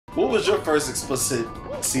What was your first Explicit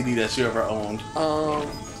CD that you ever owned?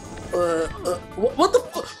 What the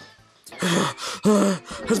fuck?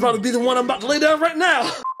 It's about to be the one I'm about to lay down right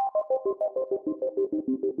now.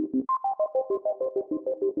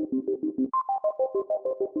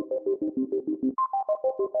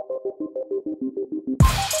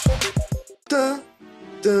 Dun,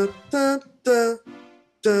 dun, dun, dun,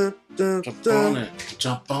 dun, dun, Jump dun. on it,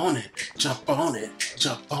 jump on it, jump on it,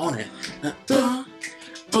 jump on it. Bum,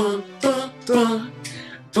 bum, bum, bum,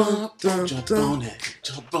 bum, bum, jump on it,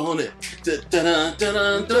 jump on it.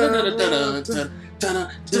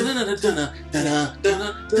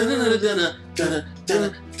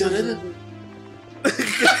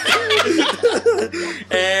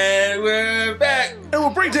 And we're back. And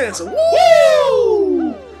we're breakdancing.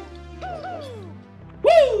 Woo!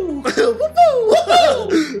 Woo!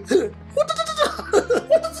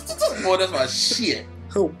 Boy, that's my shit.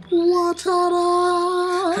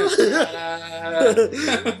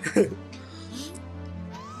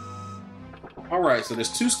 Alright, so there's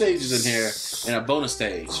 2 stages in here and a bonus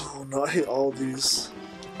stage. Oh no, I hate all these.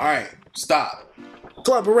 Alright, stop.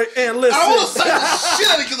 Collaborate and listen. I want to say the shit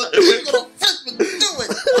out of you because you're gonna freaking do it.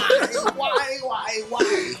 Why?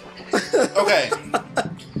 Okay,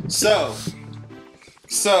 so,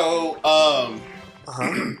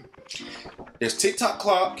 there's TikTok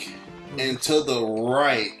clock, and to the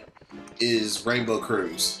right is Rainbow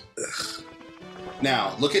Cruise.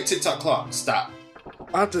 Now, look at TikTok clock. Stop.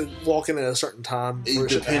 I have to walk in at a certain time. It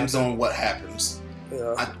depends on what happens.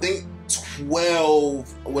 Yeah. I think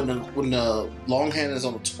 12 when the long hand is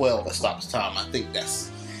on the 12, it stops time. I think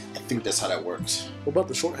that's how that works. What about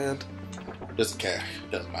the shorthand? Doesn't care.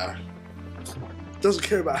 Doesn't matter. Doesn't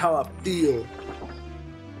care about how I feel.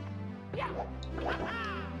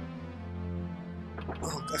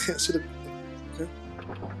 Oh, I can't see the. Okay.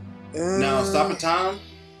 Now, stopping time.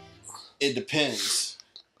 It depends.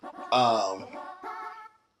 Go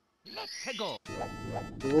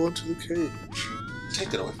into the cage.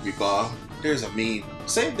 Take it away from me, Bob. There's a meme.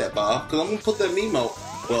 Save that, Bob, because I'm gonna put that meme out.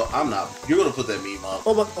 Well, I'm not. You're gonna put that meme up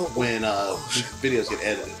when videos get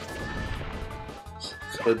edited.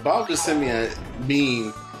 But Bob just sent me a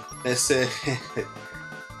meme that said,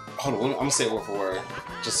 "Hold on, I'm gonna say it word for word,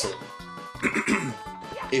 just so."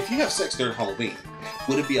 If you have sex during Halloween,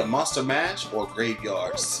 would it be a monster mash or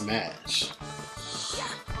graveyard smash?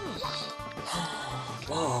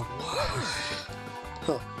 Bob, why?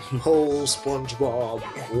 Oh, SpongeBob,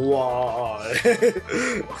 why?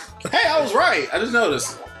 Hey, I was right. I just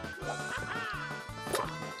noticed.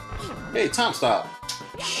 Hey, time stop.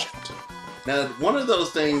 Now, one of those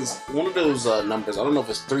things, one of those numbers, I don't know if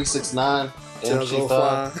it's 369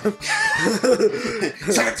 MC5.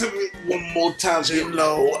 Take it to me one more time. Get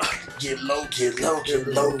low. Get low, get low, get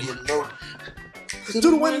low, get low. To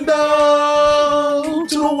the window,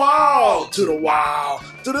 to the wall, to the wall,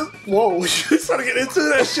 to the. Whoa, you trying to get into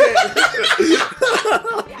that shit.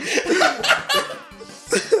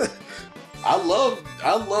 I love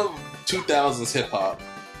 2000s hip hop.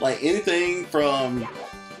 Like anything from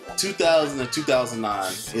 2000 to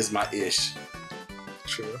 2009 is my ish.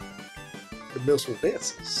 True. The Millsville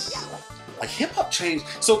dances. Like hip hop changed.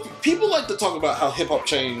 So people like to talk about how hip hop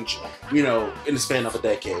changed, in the span of a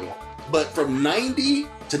decade. But from 90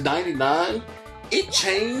 to 99, it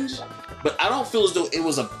changed. But I don't feel as though it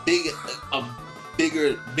was a big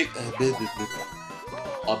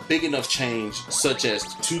enough change, such as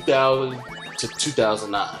 2000 to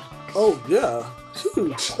 2009. Oh yeah,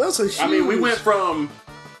 huge. That's a huge. I mean, we went from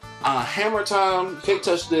Hammer Time, Can't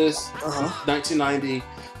Touch This, 1990,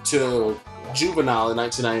 to Juvenile in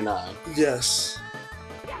 1999. Yes.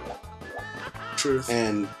 Truth.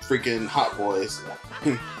 And freaking Hot Boys.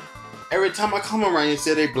 Every time I come around, you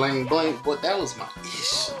say they bling bling, but that was my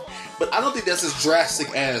ish. But I don't think that's as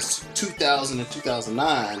drastic as 2000 and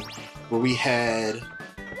 2009, where we had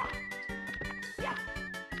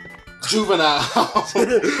Juvenile.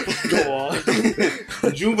 Go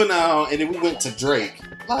on. Juvenile, and then we went to Drake.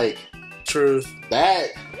 Like, truth.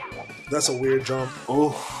 That's a weird jump.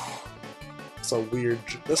 Oh, that's a weird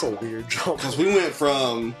jump. Because we went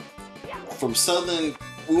from Southern.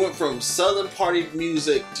 We went from Southern party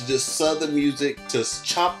music to just Southern music to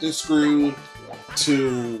Chopped and Screwed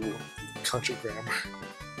to Country Grammar.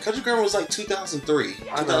 Country Grammar was like 2003.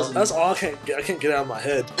 I know. That's all I can't get out of my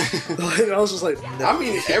head. Like, I was just like, no. I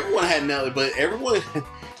mean, everyone had Nelly, but everyone,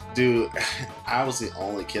 dude, I was the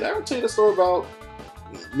only kid. I ever tell you the story about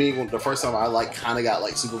me when the first time I kind of got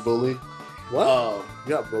super bullied? What?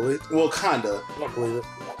 You got bullied? Well, kinda. I don't believe it.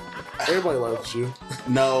 Everybody loves you.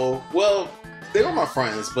 No. Well, they were my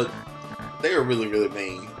friends, but they were really, really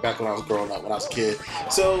mean back when I was growing up, when I was a kid.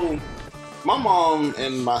 So my mom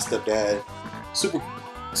and my stepdad, super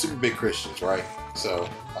big Christians, right? So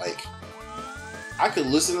like, I could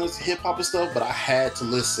listen to hip hop and stuff, but I had to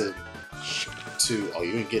listen to, oh,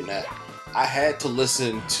 you ain't getting that. I had to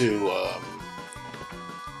listen to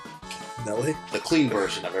Nelly? The clean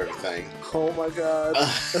version of everything. Oh my god.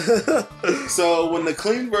 So when the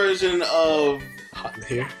clean version of Hot in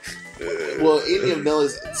here. well, any of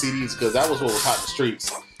Nelly's CDs, because that was what was hot in the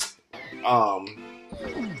streets.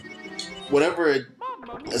 Whenever a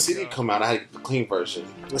CD come out, I had to get the clean version.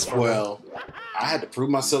 Well, I had to prove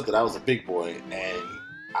myself that I was a big boy, and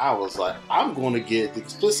I was like, I'm going to get the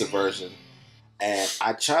explicit version. And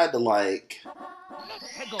I tried to like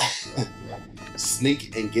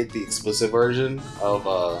sneak and get the explicit version of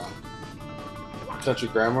Country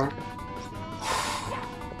Grammar.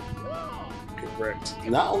 Correct.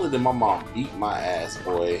 Not only did my mom beat my ass,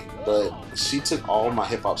 boy, but she took all my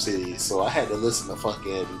hip hop CDs, so I had to listen to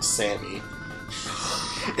fucking Sammy.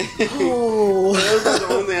 Oh. That was the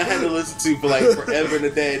only thing I had to listen to for like forever and a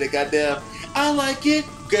day. The goddamn, I like it,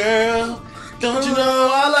 girl. Don't you know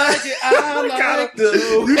I like it? I like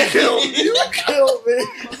it. You killed me.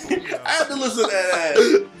 I had to listen to that.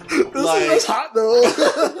 That's hot though.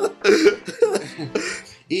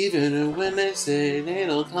 Even when they say they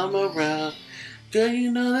don't come around, girl,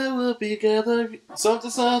 you know that we'll be together.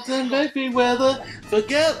 Something, baby, weather.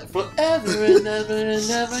 Forget forever and ever and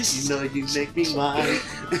ever. You know you make me mine.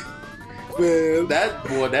 Man,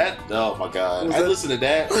 oh my god! I listened to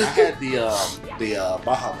that. I had the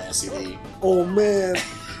Baja Man CD. Oh man,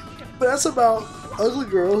 that's about ugly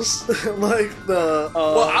girls. Like the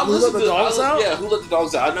well, I Who Let the Dogs Out. Yeah, Who Let the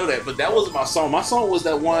Dogs Out. I know that, but that wasn't my song. My song was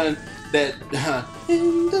that one that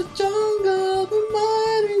in the jungle, the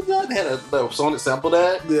mighty dog. They had a song that sampled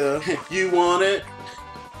that. Yeah, you want it.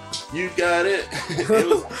 You got it. It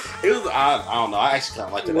was. I don't know. I actually kind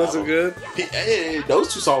of liked it. Was it good? Hey,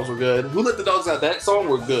 those two songs were good. Who Let the Dogs Out? That song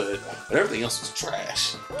were good, but everything else was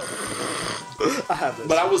trash. I have it.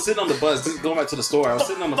 But I was sitting on the bus. Going back to the store. I was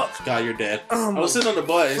sitting on the. God, you're dead. I was sitting on the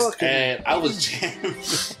bus and I was jamming,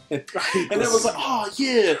 and it was like, oh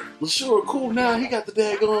yeah, Llessur, cool. Now he got the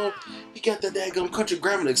daggone Country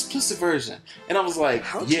Grammar, the explicit version. And I was like,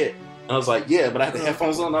 yeah. And I was like, yeah. But I had the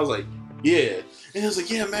headphones on. And I was like, yeah. And he was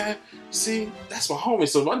like, yeah, man, see, that's my homie.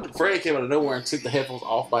 So my friend came out of nowhere and took the headphones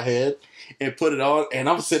off my head and put it on, and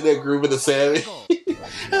I'm sitting there grooving the Sammy.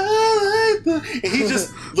 And he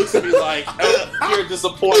just looks at me like pure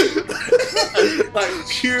disappointment. Like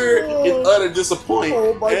pure and utter disappointment.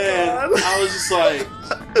 Oh my God. I was just like,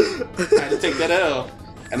 I had to take that L.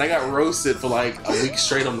 And I got roasted for like a week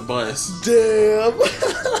straight on the bus. Damn.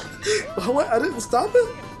 What? I didn't stop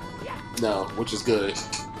it? No, which is good.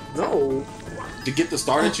 No. To get the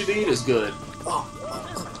start that you need is good. Oh,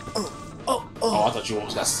 I thought you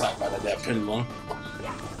almost got slapped by that pendulum.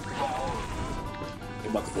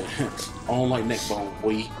 You're about to be on like neck bone,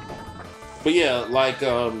 boy. But yeah, like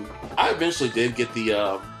I eventually did get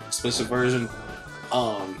the explicit version.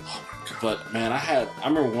 But man, I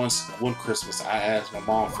remember one Christmas I asked my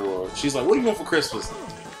mom for. She's like, "What do you want for Christmas?"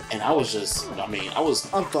 And I was just, I'm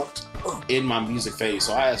fucked in my music phase,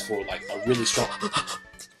 so I asked for like a really strong.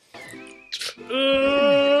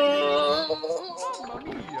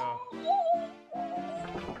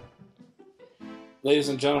 Ladies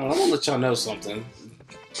and gentlemen, I want to let y'all know something.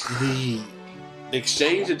 The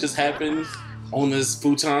exchange that just happened on this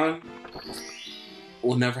futon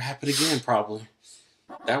will never happen again, probably.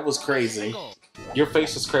 That was crazy. Your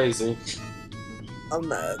face was crazy. I'm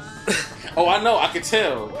mad. Oh, I know. I could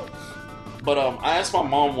tell. But I asked my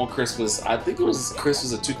mom one Christmas. I think it was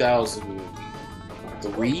Christmas of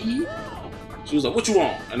 2003. She was like, "What you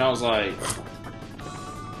want?" And I was like,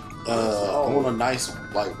 "I want a nice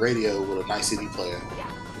like radio with a nice CD player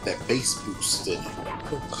with that bass boost in it."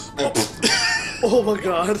 Oh my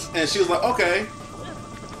god! And she was like, "Okay."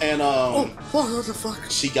 And what the fuck?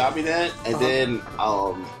 She got me that, and then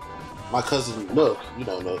my cousin Nook, you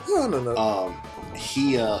know Nook. No.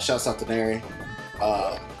 He shouts out to Nary.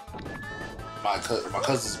 My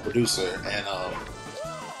cousin's a producer, and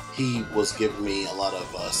he was giving me a lot of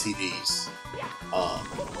CDs.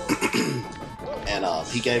 And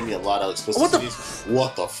he gave me a lot of explicit CDs.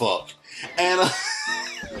 What the fuck? And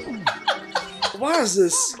why is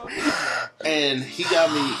this? And he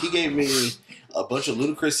gave me a bunch of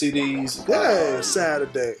Ludacris CDs. Hey,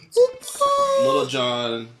 Saturday. Little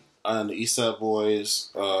John and the East Side Boys.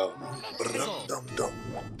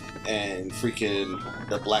 And freaking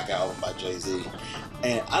the Black Album by Jay-Z.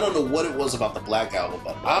 And I don't know what it was about the Black Album,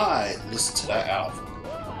 but I listened to that album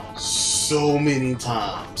so many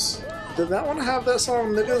times. Did that one have that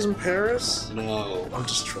song "Niggas in Paris"? No. I'm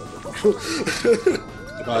just trolling.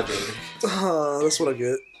 Goodbye, Jamie. That's what I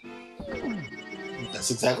get.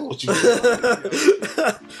 That's exactly what you get.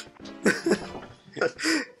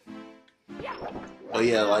 Oh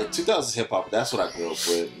yeah, like 2000s hip hop. That's what I grew up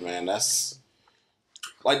with, man. That's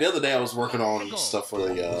like the other day I was working on stuff for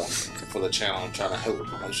the channel, trying to help with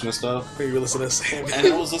promotion and stuff. You were listening to Sam, and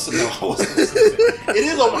I was listening. I wasn't listening. It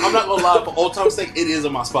is on. I'm not gonna lie. For old time's sake, it is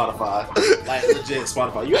on my Spotify. Like legit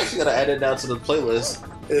Spotify. You actually gotta add it down to the playlist.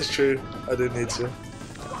 It's true. I did need to.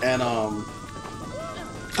 And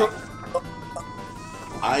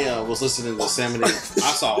I was listening to Sam and I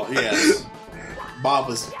saw. Yes.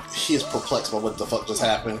 Bob he is perplexed by what the fuck just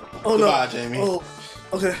happened. Oh Goodbye, no. Jamie. Oh,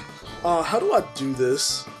 okay. How do I do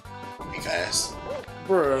this? Be fast.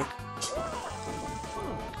 Bruh.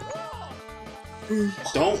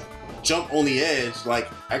 Don't jump on the edge, like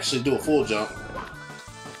actually do a full jump.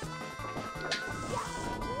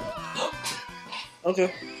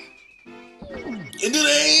 Okay. Into the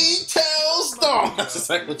 8-tail storm. That's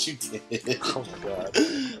exactly what you did. Oh my god.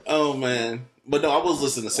 Oh man. But no, I was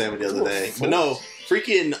listening to Sammy the other day. But no,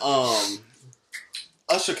 freaking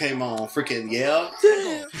Usher came on. Freaking yeah.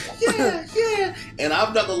 And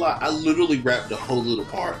I'm not gonna lie, I literally rapped the whole little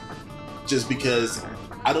part. Just because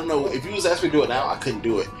I don't know, if you was asking me to do it now, I couldn't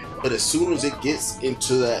do it. But as soon as it gets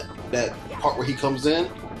into that part where he comes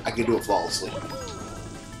in, I can do it flawlessly.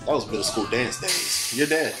 That was middle school dance days. You're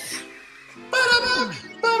dead.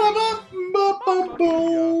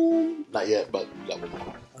 Not yet, but that one.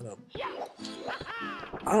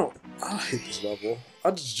 I hate this level.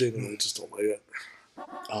 I just genuinely just don't like it.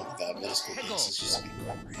 Oh my god, middle school dances used to be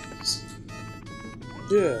crazy.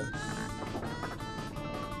 Yeah.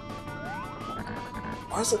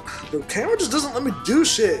 Why is it? The camera just doesn't let me do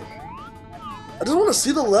shit. I just want to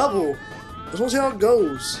see the level. I just want to see how it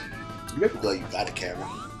goes. You better be glad you got a camera.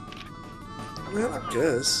 Man, I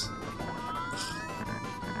guess.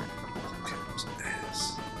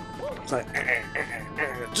 It's like,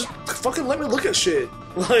 just fucking let me look at shit.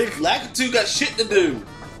 Like, Lakitu got shit to do.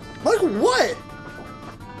 like what?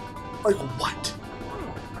 Like what?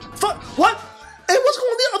 Fuck, what? Hey, what's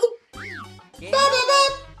going on the other?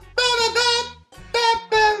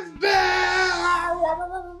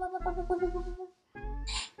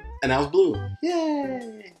 And I was blue.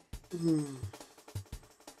 Yay!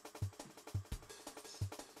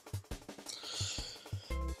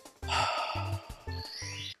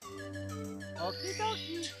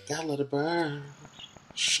 Gotta let it burn.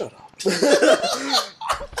 Shut up.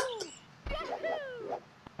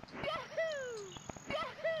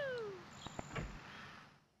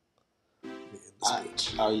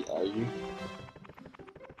 Are you?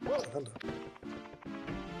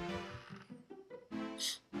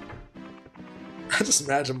 I just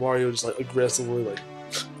imagine Mario just like aggressively like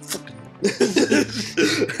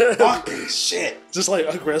Fucking shit. just like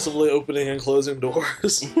aggressively opening and closing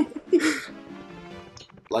doors.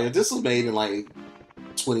 Like if this was made in like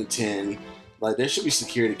 2010, like there should be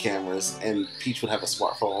security cameras and Peach would have a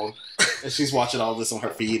smartphone and she's watching all this on her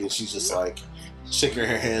feed and she's just like shaking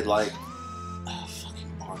her head like, oh,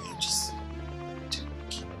 fucking Mario, just dude,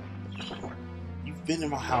 you've been in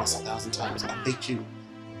my house 1,000 times. I baked you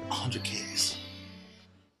 100 cakes.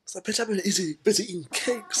 It's like, bitch, I've been busy eating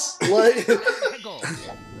cakes. Like,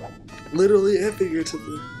 literally and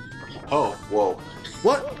figuratively. Oh, whoa.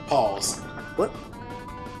 What? Pause. What?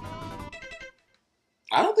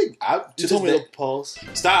 I don't think You told me to pause.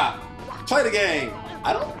 Stop. Play the game.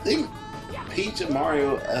 I don't think Peach and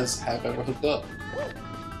Mario have ever hooked up.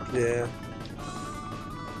 Yeah.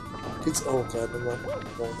 It's oh god, I'm not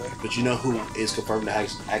going there. But you know who is confirmed to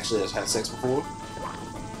actually has had sex before?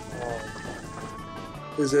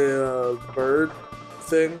 Is it a bird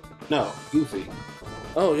thing? No, Goofy.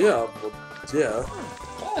 Oh yeah, well, yeah.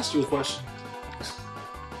 I asked you a question.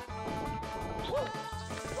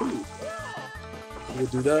 You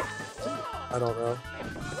do that? I don't know.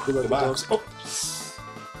 We let the Goodbye. dogs. Oh.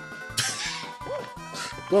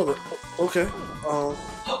 Well, okay.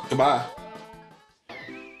 Goodbye.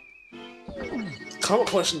 Comment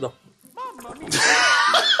question though.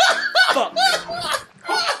 Fuck.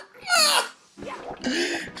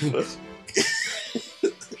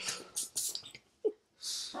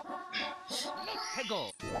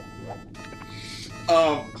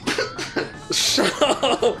 Shut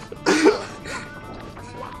up.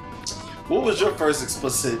 What was your first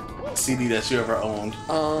explicit CD that you ever owned?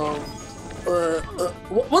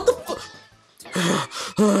 What the fuck?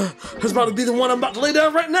 It's about to be the one I'm about to lay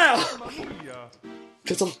down right now.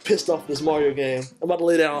 Because I'm pissed off this Mario game. I'm about to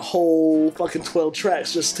lay down a whole fucking 12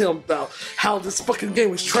 tracks just tell them about how this fucking game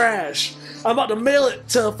was trash. I'm about to mail it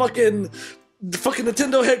to the fucking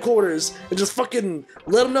Nintendo headquarters and just fucking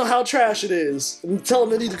let them know how trash it is. And tell them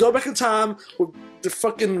they need to go back in time with the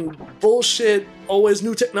fucking bullshit, always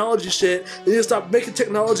new technology shit. They need to stop making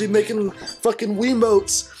technology, making fucking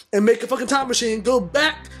Wiimotes, and make a fucking time machine, go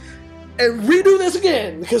back and redo this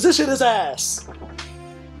again, because this shit is ass.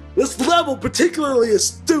 This level particularly is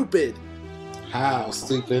stupid. How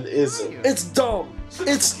stupid is it? It's dumb.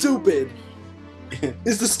 It's stupid.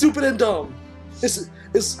 It's the stupid and dumb.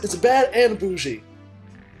 It's bad and bougie.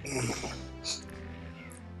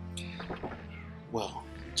 Well,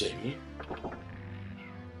 Jamie.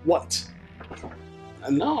 What?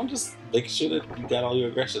 No, I'm just making sure that you got all your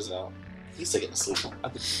aggressions out. He's taking a sleep. I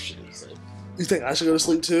think you should have said. You think I should go to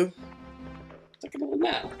sleep too? Take a little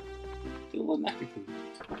nap. Do a little nappy poo.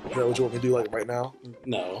 Is that what you want me to do, like, right now?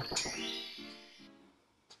 No.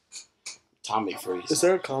 Tommy freeze. Is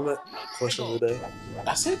there a comment question of the day?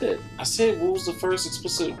 I said that. I said what was the first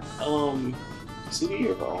explicit CD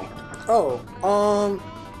you ever owned? Oh,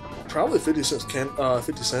 probably 50 Cent.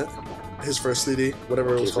 50 Cent. His first CD,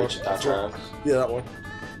 whatever it was called. Yeah, that one.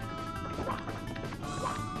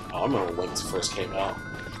 Oh, I remember when it first came out.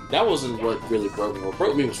 That wasn't what really broke me. What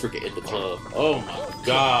broke me was freaking In the Club. Oh my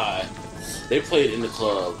god. They played In the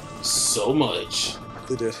Club so much.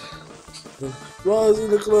 They did. Rise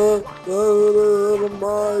in the club.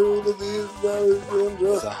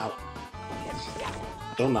 Is that how?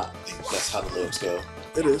 Don't not think that's how the lyrics go.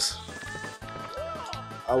 It is.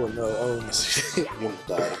 I wouldn't know. I wouldn't see. You wouldn't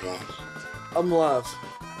die again. I'm alive.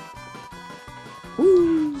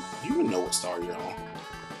 Woo! You even know what star you're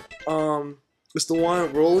on. It's the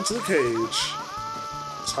one roll into the cage.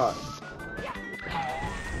 It's hot.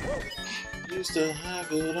 Used to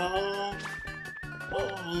have it all.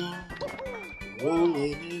 Oh,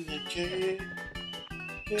 rolling in the cage.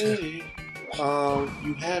 Hey.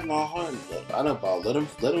 You had my heart. I know, Bob. Let him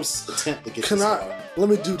attempt to get. Can I? Let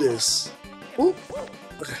me do this. Ooh.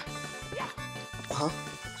 Okay.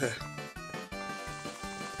 Okay.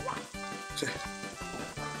 Okay.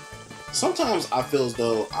 Sometimes I feel as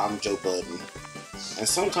though I'm Joe Budden, and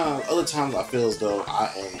other times I feel as though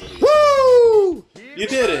I am. Woo! You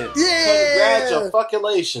did it! Yeah!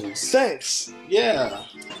 Congratulations! Thanks. Yeah.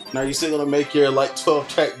 Now you still gonna make your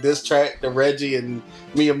 12-track diss track to Reggie and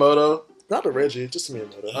Miyamoto? Not to Reggie, just to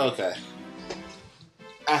Miyamoto. Okay.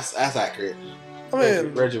 That's accurate. I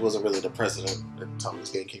mean, Reggie wasn't really the president at the time this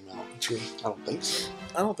game came out. True. I don't think so.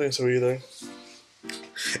 I don't think so either.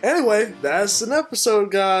 Anyway, that's an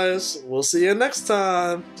episode, guys. We'll see you next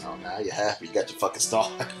time. Oh, now you're happy. You got your fucking star.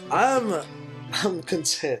 I'm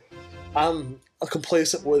content. I'm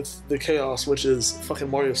complacent with the chaos, which is fucking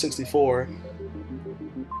Mario 64.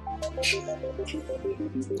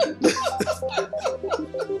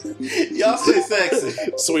 Y'all stay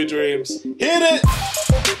sexy. Sweet dreams. Hit it!